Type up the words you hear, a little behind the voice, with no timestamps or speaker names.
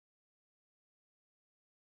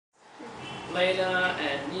Lena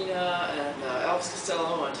and Nina and Elvis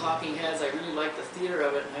Costello and Talking Heads. I really liked the theater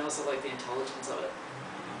of it, and I also liked the intelligence of it.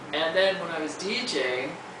 And then when I was DJing,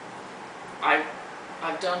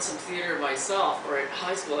 I've done some theater myself. Or at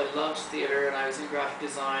high school, I loved theater, and I was in graphic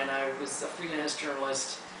design. I was a freelance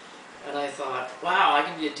journalist, and I thought, wow, I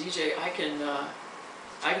can be a DJ. I can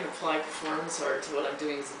apply performance art to what I'm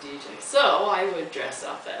doing as a DJ. So I would dress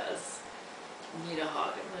up as Nina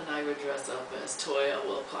Hagen, and I would dress up as Toya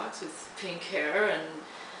Wilcox with pink hair, and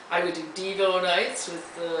I would do Devo nights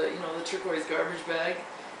with the turquoise garbage bag,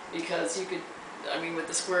 because you could, with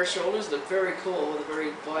the square shoulders, looked very cool with a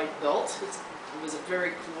very wide belt. It was a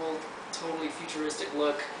very cool, totally futuristic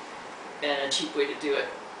look, and a cheap way to do it.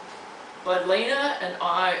 But Lena and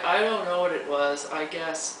I don't know what it was. I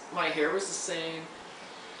guess my hair was the same.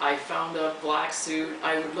 I found a black suit.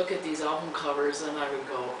 I would look at these album covers and I would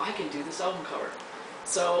go, I can do this album cover.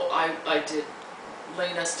 So I did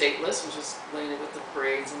Lena Stateless, which is Lena with the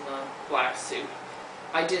braids and the black suit.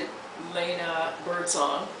 I did Lena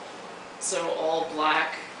Birdsong, so all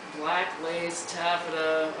black lace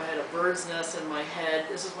taffeta. I had a bird's nest in my head.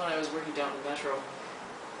 This is when I was working down in the Metro.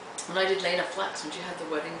 And I did Lena Flex when she had the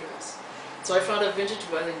wedding dress. So I found a vintage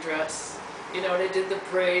wedding dress, and I did the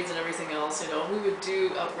braids and everything else, and we would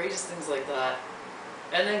do outrageous things like that.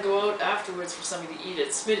 And then go out afterwards for something to eat at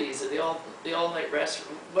Smitty's, or the all-night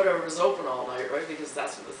restaurant, whatever was open all night, right? Because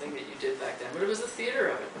that's the thing that you did back then. But it was the theater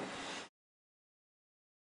of it.